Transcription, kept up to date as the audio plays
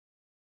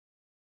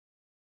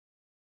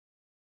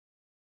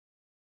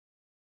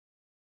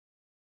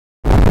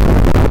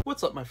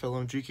What's up, my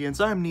fellow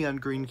Geekians? I'm Neon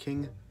Green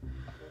King.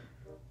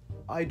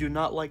 I do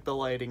not like the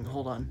lighting.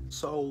 Hold on.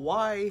 So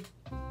why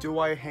do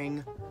I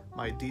hang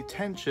my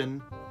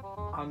detention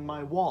on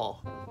my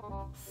wall?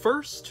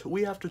 First,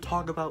 we have to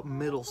talk about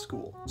middle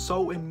school.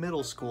 So in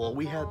middle school,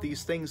 we had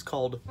these things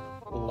called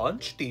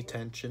lunch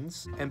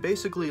detentions, and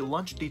basically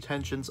lunch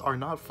detentions are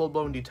not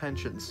full-blown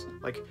detentions.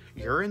 Like,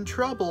 you're in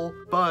trouble,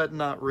 but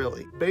not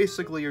really.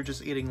 Basically, you're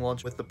just eating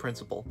lunch with the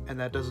principal, and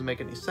that doesn't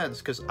make any sense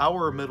because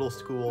our middle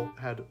school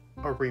had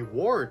a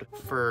reward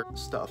for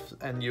stuff,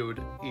 and you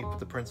would eat with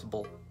the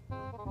principal.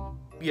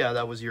 Yeah,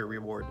 that was your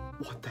reward.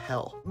 What the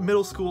hell?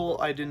 Middle school,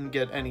 I didn't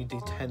get any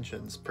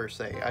detentions per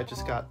se. I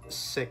just got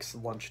 6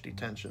 lunch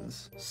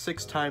detentions.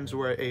 6 times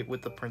where I ate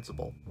with the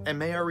principal. And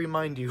may I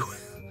remind you,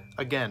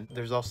 again,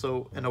 there's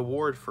also an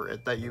award for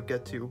it that you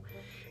get to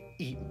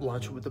eat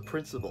lunch with the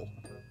principal.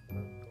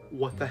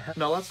 What the heck?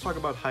 Now let's talk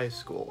about high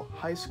school.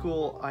 High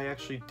school, I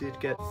actually did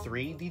get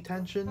 3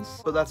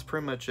 detentions, but that's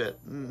pretty much it.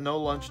 No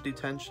lunch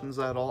detentions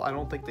at all. I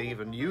don't think they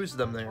even use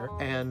them there.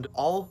 And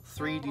all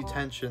 3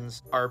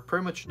 detentions are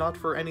pretty much not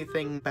for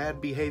anything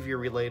bad behavior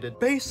related.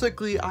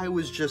 Basically, I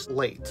was just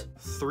late.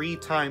 3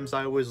 times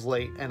I was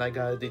late and I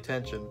got a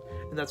detention.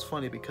 And that's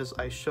funny because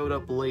I showed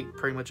up late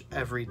pretty much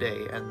every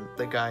day and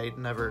the guy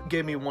never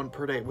gave me 1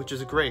 per day, which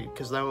is great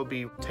because that would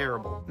be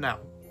terrible. Now,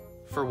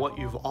 for what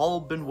you've all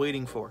been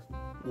waiting for.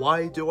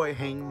 Why do I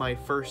hang my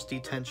first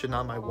detention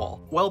on my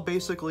wall? Well,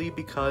 basically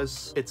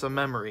because it's a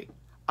memory.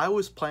 I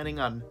was planning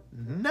on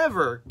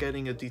never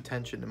getting a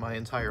detention in my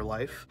entire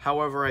life.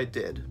 However, I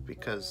did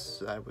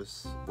because I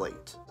was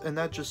late. And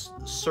that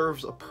just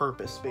serves a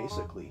purpose,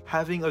 basically.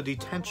 Having a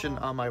detention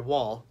on my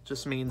wall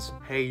just means,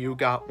 hey, you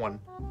got one.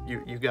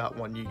 You got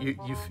one.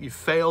 You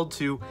failed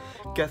to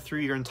get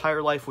through your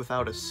entire life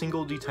without a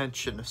single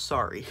detention.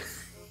 Sorry.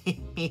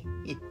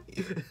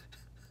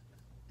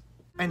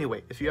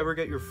 Anyway, if you ever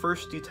get your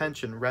first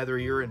detention, whether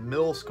you're in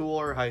middle school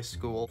or high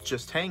school,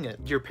 just hang it.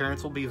 Your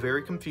parents will be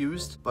very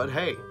confused, but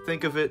hey,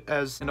 think of it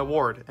as an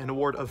award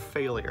of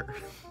failure.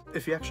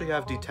 If you actually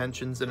have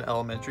detentions in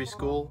elementary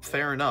school,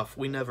 fair enough,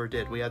 we never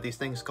did. We had these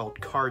things called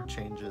card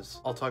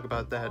changes. I'll talk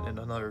about that in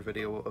another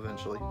video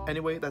eventually.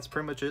 Anyway, that's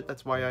pretty much it.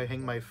 That's why I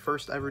hang my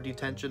first ever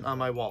detention on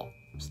my wall.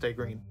 Stay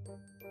green.